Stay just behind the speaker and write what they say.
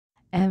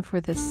And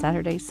for this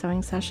Saturday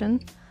sewing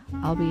session,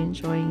 I'll be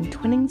enjoying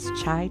Twinings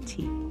chai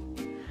tea.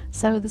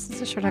 So this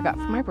is a shirt I got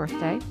for my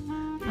birthday,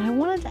 but I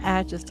wanted to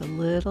add just a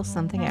little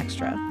something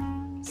extra.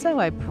 So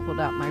I pulled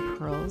out my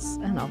pearls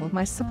and all of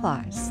my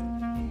supplies.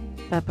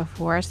 But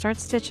before I start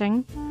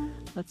stitching,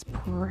 let's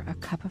pour a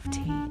cup of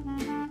tea.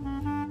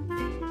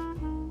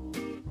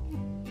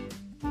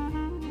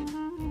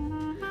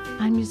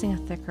 I'm using a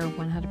thicker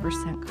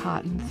 100%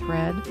 cotton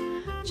thread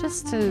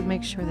just to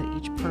make sure that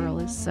each pearl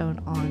is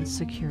sewn on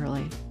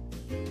securely.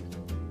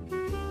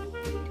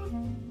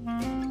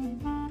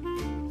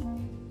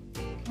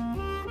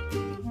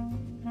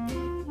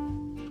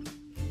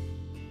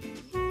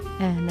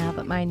 And now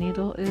that my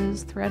needle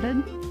is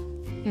threaded,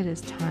 it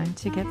is time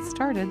to get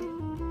started.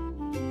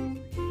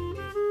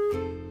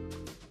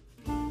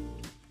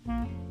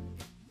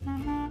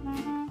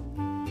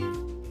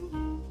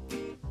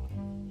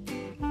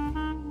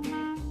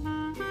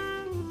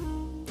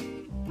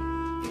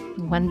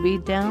 One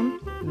bead down,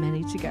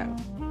 many to go.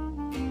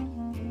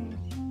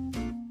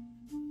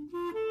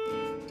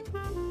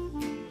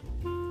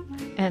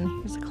 And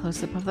here's a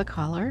close-up of the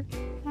collar.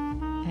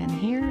 And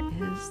here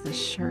is the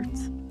shirt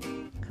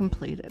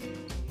completed.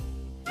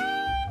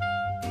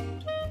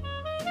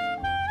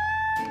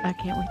 I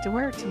can't wait to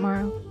wear it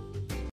tomorrow.